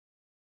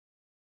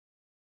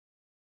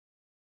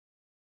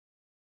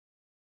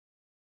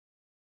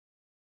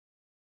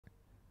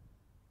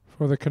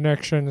for the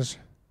connections.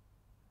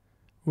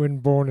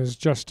 Winborn is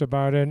just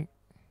about in.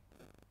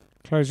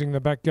 Closing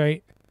the back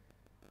gate.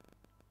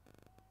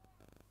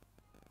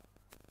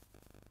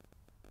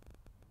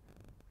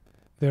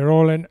 They're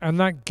all in, and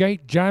that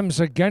gate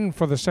jams again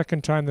for the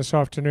second time this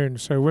afternoon.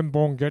 So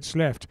Winborn gets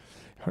left.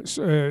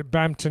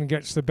 Bampton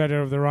gets the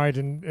better of the ride.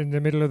 In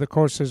the middle of the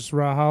course is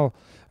Rahal,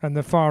 and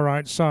the far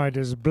right side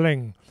is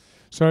Bling.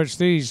 So it's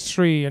these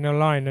three in a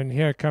line, and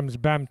here comes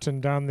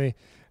Bampton down the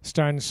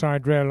stand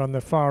side rail. On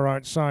the far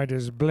right side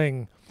is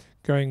Bling,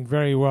 going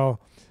very well.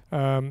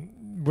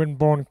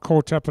 Winborn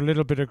caught up a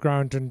little bit of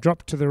ground, and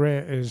dropped to the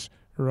rear is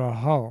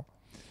Rahal.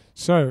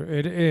 So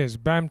it is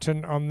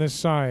Bampton on this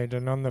side,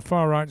 and on the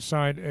far right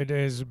side it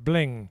is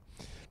Bling.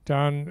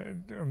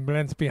 Down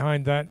length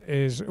behind that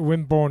is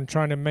Winborn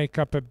trying to make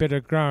up a bit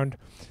of ground,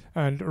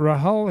 and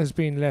Rahal has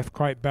been left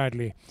quite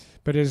badly,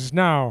 but is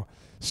now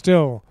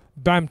still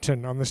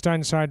Bampton on the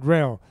stand side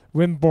rail.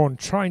 Winborn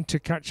trying to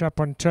catch up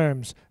on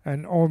terms,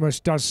 and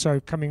almost does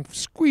so,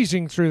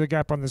 squeezing through the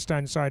gap on the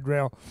stand side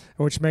rail,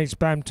 which makes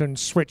Bampton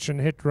switch and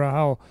hit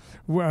Rahal.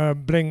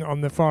 Bling on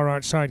the far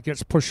right side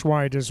gets pushed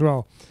wide as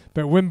well.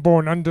 But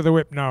Winborn under the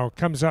whip now,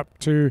 comes up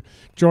to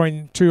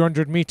join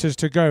 200 metres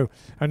to go,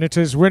 and it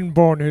is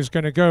Winborn who's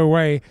going to go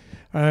away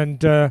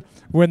and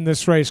win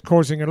this race,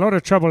 causing a lot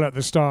of trouble at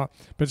the start.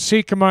 But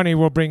Sikamani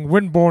will bring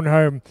Winborn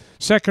home.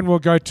 Second will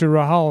go to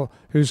Rahal,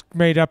 who's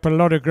made up a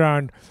lot of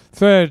ground.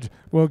 Third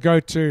will go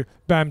to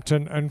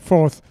Bampton, and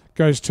fourth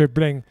goes to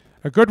Bling.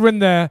 A good win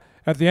there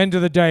at the end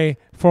of the day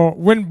for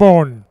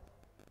Winborn.